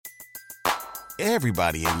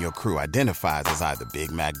Everybody in your crew identifies as either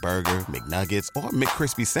Big Mac Burger, McNuggets, or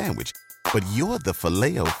McCrispy Sandwich. But you're the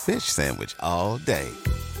Filet-O-Fish Sandwich all day.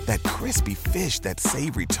 That crispy fish, that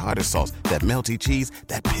savory tartar sauce, that melty cheese,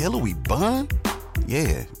 that pillowy bun.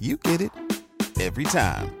 Yeah, you get it. Every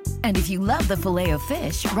time. And if you love the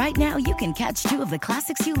Filet-O-Fish, right now you can catch two of the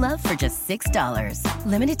classics you love for just $6.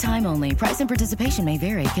 Limited time only. Price and participation may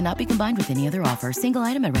vary. Cannot be combined with any other offer. Single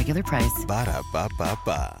item at regular price.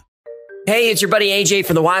 Ba-da-ba-ba-ba. Hey, it's your buddy AJ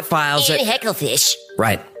from the Y-Files. And Hecklefish.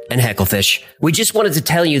 Right, and Hecklefish. We just wanted to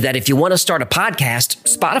tell you that if you want to start a podcast,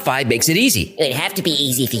 Spotify makes it easy. It'd have to be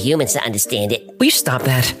easy for humans to understand it. Will you stop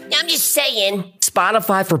that? I'm just saying.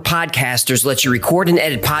 Spotify for podcasters lets you record and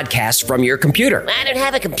edit podcasts from your computer. I don't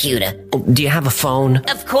have a computer. Do you have a phone?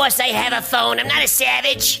 Of course I have a phone. I'm not a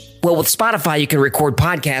savage. Well, with Spotify, you can record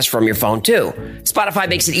podcasts from your phone, too. Spotify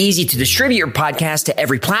makes it easy to distribute your podcast to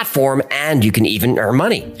every platform, and you can even earn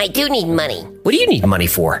money. I do need money. What do you need money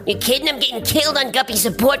for? You kidding? I'm getting killed on Guppy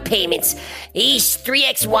support payments. These 3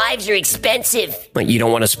 ex-wives are expensive. But you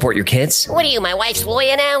don't want to support your kids? What are you, my wife's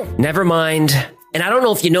lawyer now? Never mind. And I don't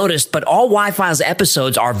know if you noticed, but all Y-Files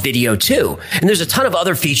episodes are video, too. And there's a ton of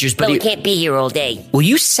other features, but we can't be here all day. Will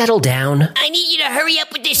you settle down? I need you to hurry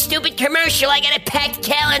up with this stupid commercial. I got a packed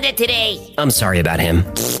calendar today. I'm sorry about him.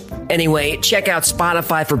 Anyway, check out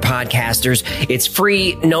Spotify for podcasters. It's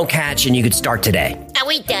free, no catch, and you can start today. Are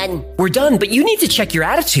we done? We're done, but you need to check your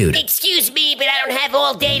attitude. Excuse me, but I don't have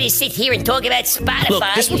all day to sit here and talk about Spotify. Look,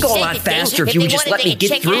 this would go a lot faster if you would just let me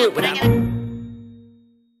get through it without...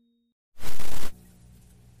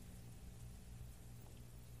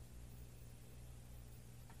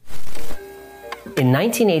 In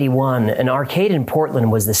 1981, an arcade in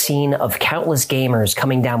Portland was the scene of countless gamers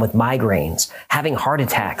coming down with migraines, having heart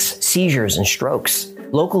attacks, seizures, and strokes.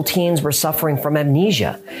 Local teens were suffering from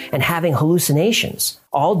amnesia and having hallucinations,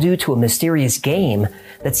 all due to a mysterious game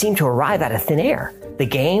that seemed to arrive out of thin air. The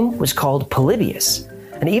game was called Polybius,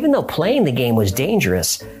 and even though playing the game was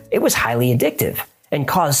dangerous, it was highly addictive and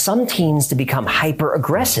caused some teens to become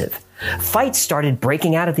hyper-aggressive. Fights started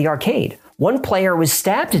breaking out at the arcade. One player was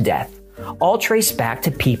stabbed to death, all traced back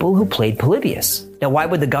to people who played Polybius. Now, why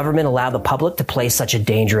would the government allow the public to play such a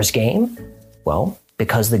dangerous game? Well,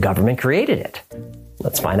 because the government created it.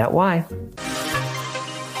 Let's find out why.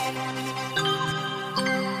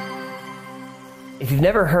 If you've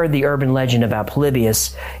never heard the urban legend about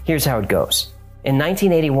Polybius, here's how it goes. In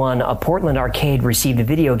 1981, a Portland arcade received a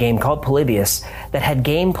video game called Polybius that had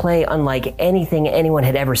gameplay unlike anything anyone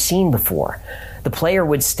had ever seen before. The player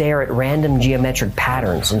would stare at random geometric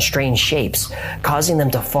patterns and strange shapes, causing them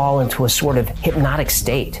to fall into a sort of hypnotic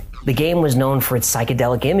state. The game was known for its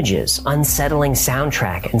psychedelic images, unsettling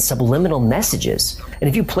soundtrack, and subliminal messages. And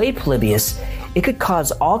if you played Polybius, it could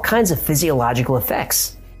cause all kinds of physiological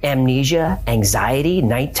effects. Amnesia, anxiety,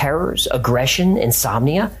 night terrors, aggression,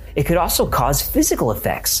 insomnia. It could also cause physical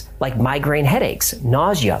effects like migraine headaches,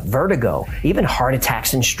 nausea, vertigo, even heart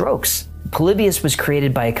attacks and strokes. Polybius was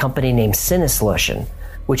created by a company named Sinneslöschen,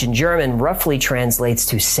 which in German roughly translates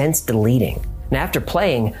to sense deleting. And after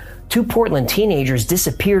playing, 2 Portland teenagers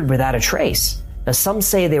disappeared without a trace. Now, some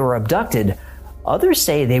say they were abducted, others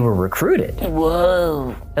say they were recruited.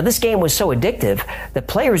 Whoa. Now, this game was so addictive that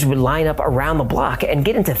players would line up around the block and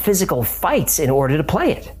get into physical fights in order to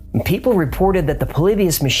play it. And people reported that the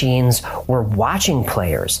Polybius machines were watching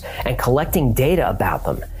players and collecting data about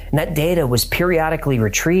them. And that data was periodically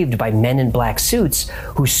retrieved by men in black suits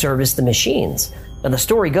who serviced the machines. Now, the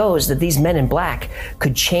story goes that these men in black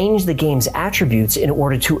could change the game's attributes in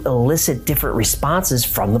order to elicit different responses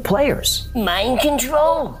from the players. Mind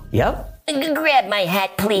control? Yep. Grab my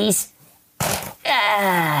hat, please.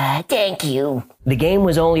 Thank you. The game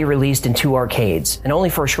was only released in 2 arcades, and only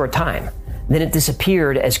for a short time. Then it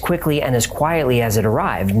disappeared as quickly and as quietly as it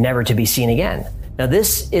arrived, never to be seen again. Now,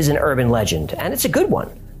 this is an urban legend, and it's a good one.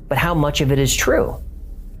 But how much of it is true?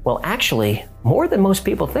 Well, actually, more than most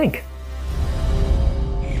people think.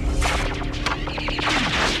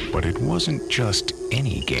 But it wasn't just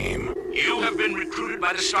any game. You have been recruited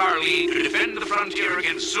by the Star League to defend the frontier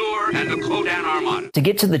against Zur and the Kodan Armada. To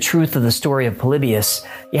get to the truth of the story of Polybius,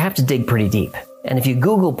 you have to dig pretty deep. And if you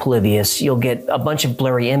Google Polybius, you'll get a bunch of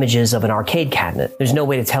blurry images of an arcade cabinet. There's no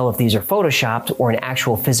way to tell if these are photoshopped or an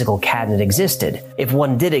actual physical cabinet existed. If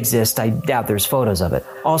one did exist, I doubt there's photos of it.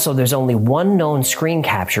 Also, there's only one known screen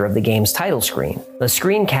capture of the game's title screen. The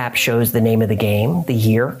screen cap shows the name of the game, the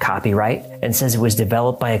year, copyright, and says it was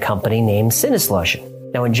developed by a company named Sinneslöschen.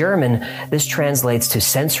 Now in German, this translates to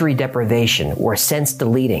sensory deprivation or sense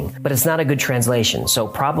deleting, but it's not a good translation, so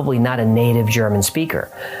probably not a native German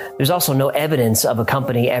speaker. There's also no evidence of a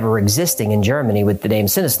company ever existing in Germany with the name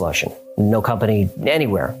Sinneslotion. No company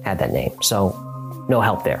anywhere had that name, so no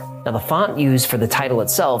help there. Now the font used for the title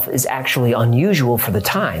itself is actually unusual for the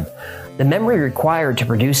time. The memory required to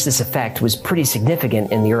produce this effect was pretty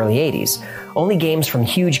significant in the early 80s. Only games from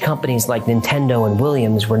huge companies like Nintendo and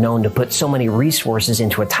Williams were known to put so many resources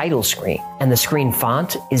into a title screen. And the screen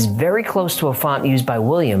font is very close to a font used by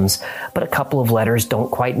Williams, but a couple of letters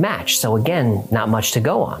don't quite match, so again, not much to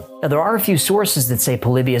go on. Now there are a few sources that say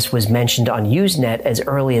Polybius was mentioned on Usenet as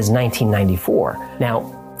early as 1994.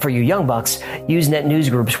 Now, for you young bucks, Usenet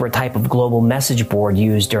newsgroups were a type of global message board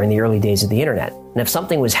used during the early days of the internet. And if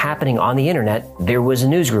something was happening on the internet, there was a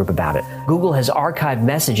newsgroup about it. Google has archived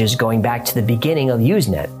messages going back to the beginning of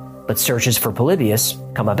Usenet, but searches for Polybius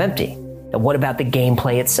come up empty. Now what about the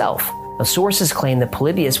gameplay itself? Now, sources claim that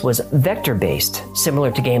Polybius was vector-based, similar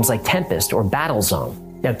to games like Tempest or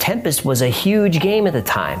Battlezone. Now Tempest was a huge game at the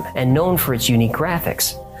time and known for its unique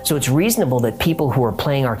graphics. So it's reasonable that people who were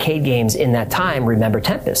playing arcade games in that time remember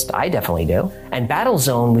Tempest. I definitely do. And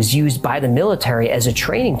Battlezone was used by the military as a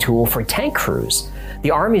training tool for tank crews. The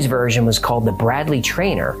Army's version was called the Bradley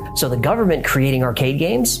Trainer. So the government creating arcade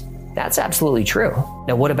games? That's absolutely true.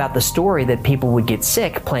 Now what about the story that people would get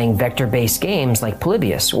sick playing vector-based games like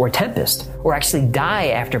Polybius or Tempest, or actually die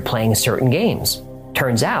after playing certain games?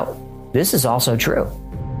 Turns out, this is also true.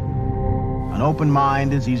 An open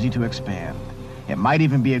mind is easy to expand. It might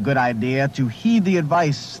even be a good idea to heed the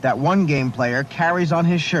advice that one game player carries on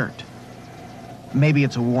his shirt. Maybe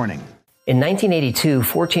it's a warning. In 1982,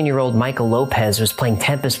 14-year-old Michael Lopez was playing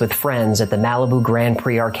Tempest with friends at the Malibu Grand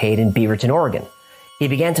Prix Arcade in Beaverton, Oregon. He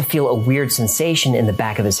began to feel a weird sensation in the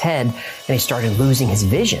back of his head, and he started losing his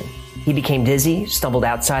vision. He became dizzy, stumbled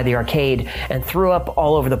outside the arcade, and threw up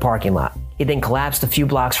all over the parking lot. He then collapsed a few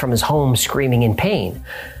blocks from his home, screaming in pain.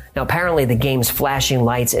 Now, apparently the game's flashing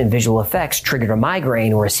lights and visual effects triggered a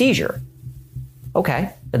migraine or a seizure.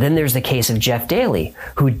 Okay, but then there's the case of Jeff Daly,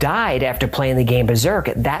 who died after playing the game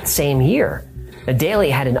Berserk that same year. Now, Daly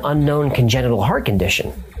had an unknown congenital heart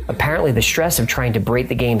condition. Apparently the stress of trying to break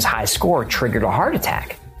the game's high score triggered a heart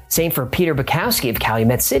attack. Same for Peter Bukowski of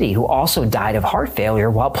Calumet City, who also died of heart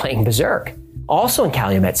failure while playing Berserk. Also in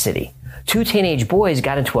Calumet City, two teenage boys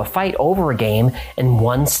got into a fight over a game and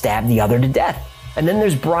one stabbed the other to death. And then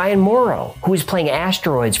there's Brian Morrow, who was playing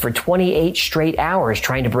Asteroids for 28 straight hours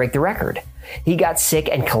trying to break the record. He got sick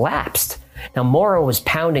and collapsed. Now, Morrow was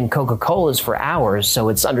pounding Coca-Colas for hours, so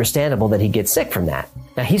it's understandable that he'd get sick from that.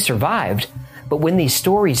 Now, he survived, but when these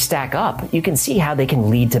stories stack up, you can see how they can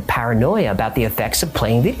lead to paranoia about the effects of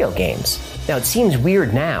playing video games. Now, it seems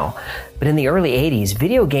weird now, but in the early 80s,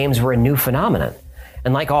 video games were a new phenomenon.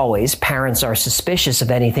 And like always, parents are suspicious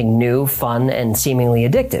of anything new, fun, and seemingly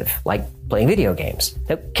addictive, like playing video games.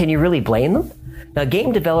 Now, can you really blame them? Now, a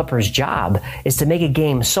game developer's job is to make a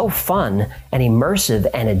game so fun and immersive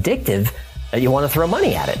and addictive that you want to throw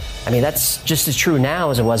money at it. I mean, that's just as true now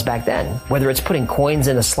as it was back then. Whether it's putting coins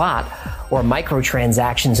in a slot or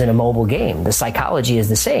microtransactions in a mobile game, the psychology is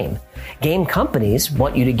the same. Game companies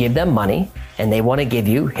want you to give them money, and they want to give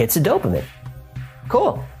you hits of dopamine.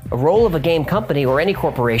 Cool. A role of a game company or any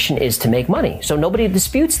corporation is to make money, so nobody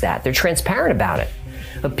disputes that. They're transparent about it.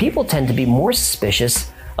 But people tend to be more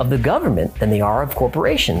suspicious of the government than they are of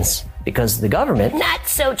corporations, because the government... Not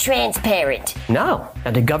so transparent. No.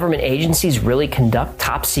 Now, do government agencies really conduct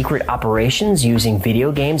top-secret operations using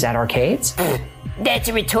video games at arcades? That's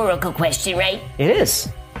a rhetorical question, right? It is,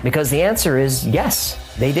 because the answer is yes,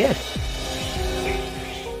 they did.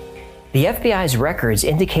 The FBI's records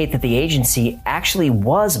indicate that the agency actually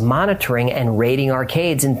was monitoring and raiding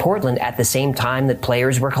arcades in Portland at the same time that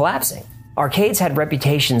players were collapsing. Arcades had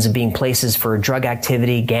reputations of being places for drug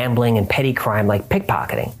activity, gambling, and petty crime like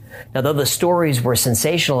pickpocketing. Now, though the stories were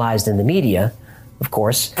sensationalized in the media, of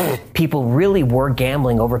course, people really were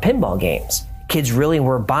gambling over pinball games. Kids really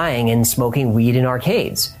were buying and smoking weed in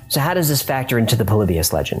arcades. So how does this factor into the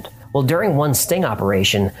Polybius legend? Well, during one sting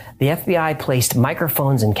operation, the FBI placed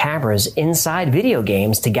microphones and cameras inside video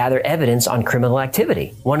games to gather evidence on criminal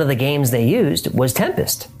activity. One of the games they used was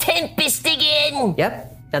Tempest. Tempest again! Yep.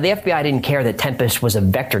 Now, the FBI didn't care that Tempest was a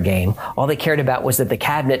vector game. All they cared about was that the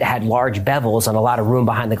cabinet had large bevels and a lot of room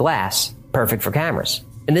behind the glass. Perfect for cameras.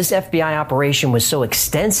 And this FBI operation was so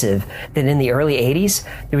extensive that in the early 80s,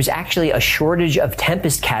 there was actually a shortage of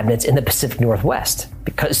Tempest cabinets in the Pacific Northwest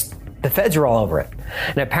because the feds were all over it.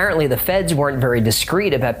 And apparently the feds weren't very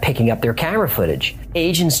discreet about picking up their camera footage.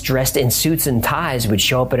 Agents dressed in suits and ties would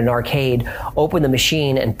show up at an arcade, open the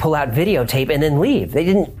machine, and pull out videotape and then leave. They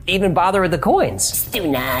didn't even bother with the coins. Stu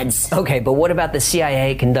nods. Okay, but what about the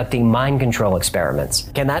CIA conducting mind control experiments?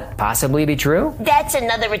 Can that possibly be true? That's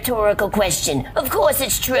another rhetorical question. Of course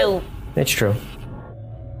it's true. It's true.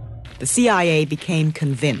 The CIA became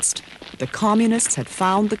convinced the communists had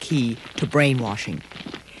found the key to brainwashing.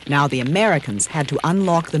 Now the Americans had to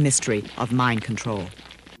unlock the mystery of mind control.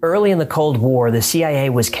 Early in the Cold War, the CIA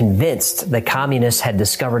was convinced that communists had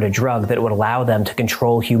discovered a drug that would allow them to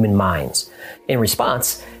control human minds. In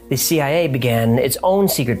response, the CIA began its own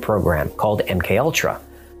secret program called MKUltra.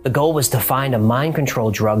 The goal was to find a mind control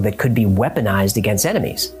drug that could be weaponized against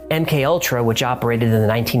enemies. MKUltra, which operated in the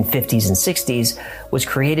 1950s and 60s, was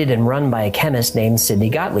created and run by a chemist named Sidney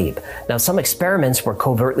Gottlieb. Now, some experiments were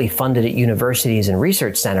covertly funded at universities and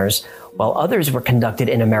research centers, while others were conducted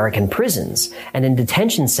in American prisons and in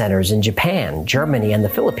detention centers in Japan, Germany, and the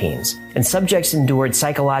Philippines. And subjects endured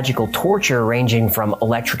psychological torture ranging from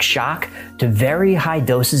electric shock to very high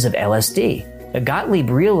doses of LSD. Now, Gottlieb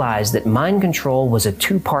realized that mind control was a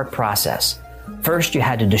two-part process. First, you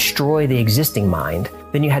had to destroy the existing mind.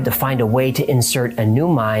 Then you had to find a way to insert a new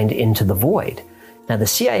mind into the void. Now, the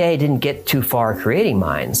CIA didn't get too far creating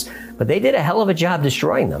minds, but they did a hell of a job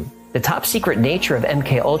destroying them. The top-secret nature of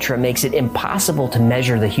MKUltra makes it impossible to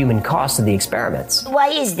measure the human cost of the experiments. Why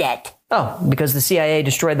is that? Oh, because the CIA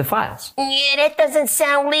destroyed the files. Yeah, that doesn't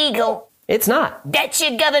sound legal. It's not. That's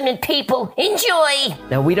your government, people. Enjoy!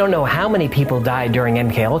 Now, we don't know how many people died during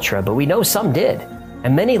MKUltra, but we know some did.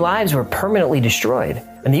 And many lives were permanently destroyed.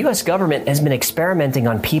 And the U.S. government has been experimenting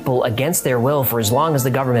on people against their will for as long as the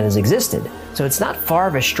government has existed. So it's not far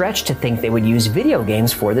of a stretch to think they would use video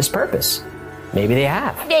games for this purpose. Maybe they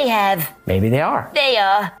have. They have. Maybe they are. They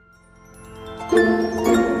are.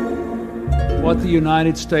 What the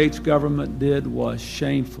United States government did was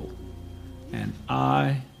shameful, and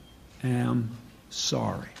I am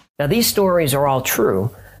sorry. Now, these stories are all true,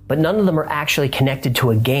 but none of them are actually connected to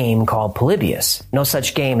a game called Polybius. No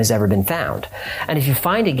such game has ever been found. And if you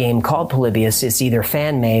find a game called Polybius, it's either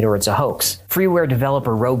fan-made or it's a hoax. Freeware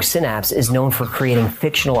developer Rogue Synapse is known for creating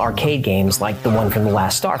fictional arcade games like the one from The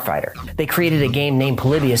Last Starfighter. They created a game named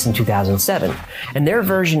Polybius in 2007, and their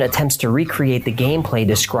version attempts to recreate the gameplay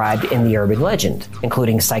described in the urban legend,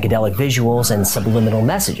 including psychedelic visuals and subliminal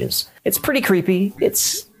messages. It's pretty creepy.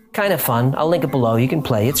 It's kind of fun. I'll link it below. You can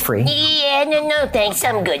play. It's free. Yeah, no thanks.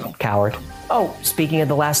 I'm good. Coward. Oh, speaking of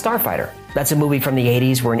The Last Starfighter. That's a movie from the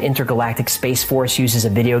 80s where an intergalactic space force uses a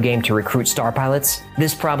video game to recruit star pilots.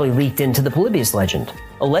 This probably leaked into the Polybius legend.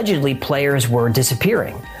 Allegedly, players were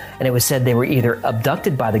disappearing, and it was said they were either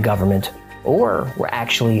abducted by the government or were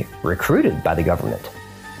actually recruited by the government.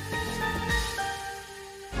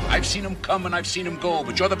 I've seen them come and I've seen them go,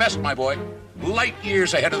 but you're the best, my boy. Light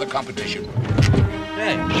years ahead of the competition.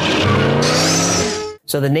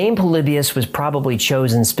 So the name Polybius was probably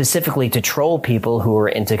chosen specifically to troll people who were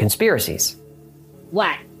into conspiracies.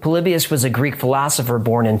 What? Polybius was a Greek philosopher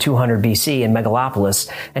born in 200 BC in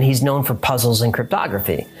Megalopolis, and he's known for puzzles and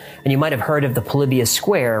cryptography. And you might have heard of the Polybius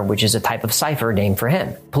Square, which is a type of cipher named for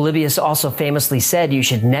him. Polybius also famously said you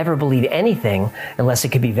should never believe anything unless it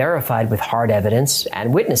could be verified with hard evidence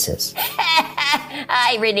and witnesses.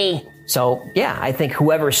 Irony. So, yeah, I think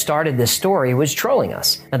whoever started this story was trolling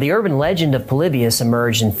us. Now, the urban legend of Polybius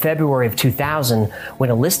emerged in February of 2000 when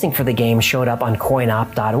a listing for the game showed up on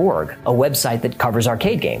coinop.org, a website that covers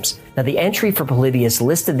arcade games. Now, the entry for Polybius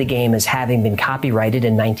listed the game as having been copyrighted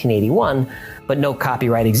in 1981, but no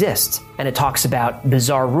copyright exists. And it talks about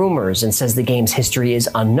bizarre rumors and says the game's history is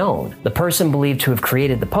unknown. The person believed to have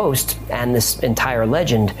created the post and this entire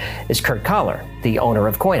legend is Kurt Kahler, the owner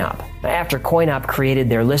of CoinOp. After CoinOp created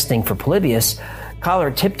their listing for Polybius,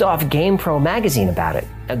 Kahler tipped off GamePro magazine about it.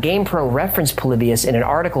 Now, GamePro referenced Polybius in an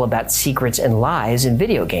article about secrets and lies in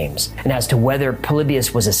video games. And as to whether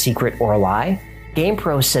Polybius was a secret or a lie,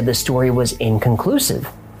 GamePro said the story was inconclusive.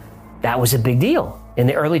 That was a big deal. In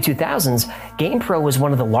the early 2000s, GamePro was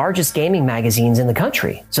one of the largest gaming magazines in the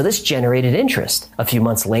country, so this generated interest. A few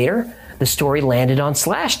months later, the story landed on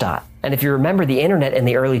Slashdot. And if you remember the internet in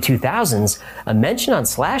the early 2000s, a mention on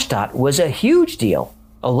Slashdot was a huge deal.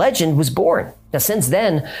 A legend was born. Now, since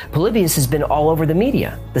then, Polybius has been all over the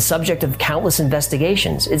media, the subject of countless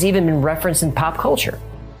investigations. It's even been referenced in pop culture.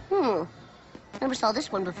 Never saw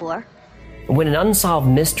this one before. When an unsolved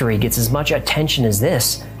mystery gets as much attention as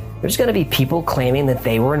this, there's going to be people claiming that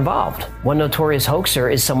they were involved. One notorious hoaxer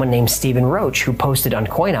is someone named Stephen Roach, who posted on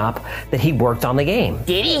CoinOp that he worked on the game.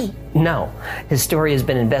 Did he? No. His story has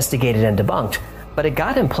been investigated and debunked, but it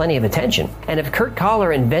got him plenty of attention. And if Kurt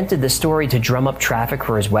Kahler invented the story to drum up traffic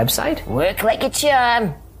for his website, Work like a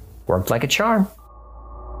charm. Worked like a charm.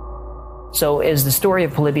 So is the story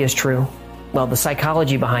of Polybius true? Well, the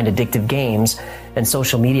psychology behind addictive games and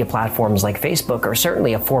social media platforms like Facebook are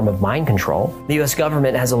certainly a form of mind control. The US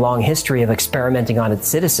government has a long history of experimenting on its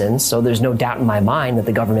citizens, so there's no doubt in my mind that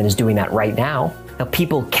the government is doing that right now. Now,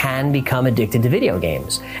 people can become addicted to video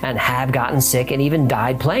games and have gotten sick and even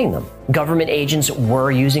died playing them. Government agents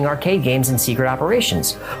were using arcade games in secret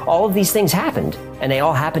operations. All of these things happened, and they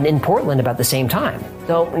all happened in Portland about the same time.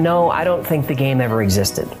 So, no, I don't think the game ever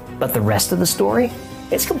existed. But the rest of the story?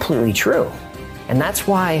 It's completely true. And that's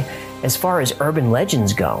why, as far as urban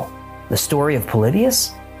legends go, the story of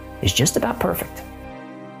Polybius is just about perfect.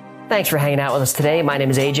 Thanks for hanging out with us today. My name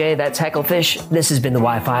is AJ, that's Hecklefish. This has been the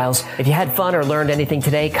Y-Files. If you had fun or learned anything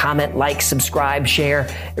today, comment, like, subscribe, share.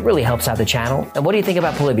 It really helps out the channel. And what do you think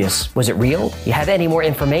about Polybius? Was it real? You have any more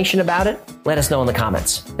information about it? Let us know in the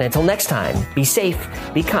comments. And until next time, be safe,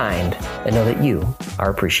 be kind, and know that you are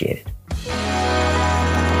appreciated.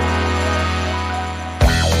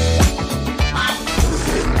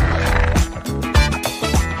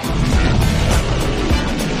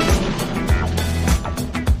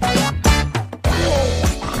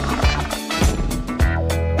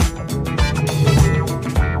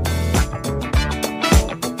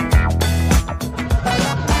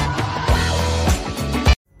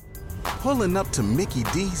 Pulling up to Mickey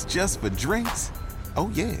D's just for drinks? Oh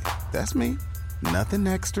yeah, that's me. Nothing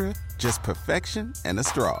extra, just perfection and a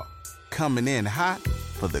straw. Coming in hot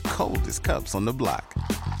for the coldest cups on the block.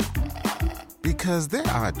 Because there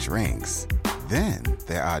are drinks. Then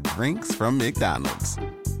there are drinks from McDonald's.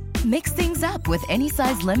 Mix things up with any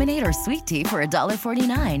size lemonade or sweet tea for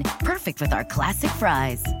 $1.49. Perfect with our classic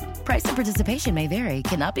fries. Price and participation may vary.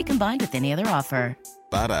 Cannot be combined with any other offer.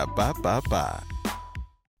 Ba-da-ba-ba-ba.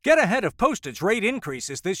 Get ahead of postage rate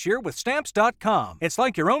increases this year with Stamps.com. It's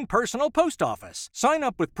like your own personal post office. Sign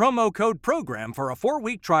up with promo code PROGRAM for a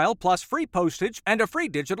 4-week trial plus free postage and a free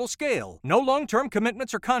digital scale. No long-term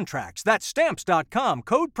commitments or contracts. That's Stamps.com,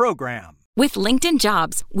 code PROGRAM. With LinkedIn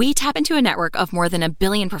Jobs, we tap into a network of more than 1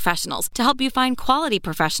 billion professionals to help you find quality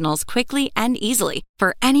professionals quickly and easily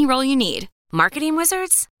for any role you need. Marketing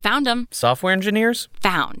wizards? Found them. Software engineers?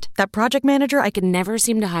 Found. That project manager I could never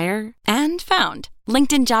seem to hire? And found.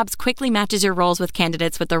 LinkedIn Jobs quickly matches your roles with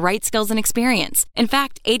candidates with the right skills and experience. In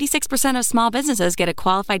fact, 86% of small businesses get a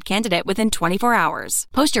qualified candidate within 24 hours.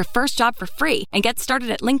 Post your first job for free and get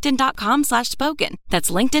started at linkedin.com/spoken.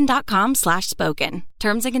 That's linkedin.com/spoken.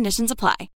 Terms and conditions apply.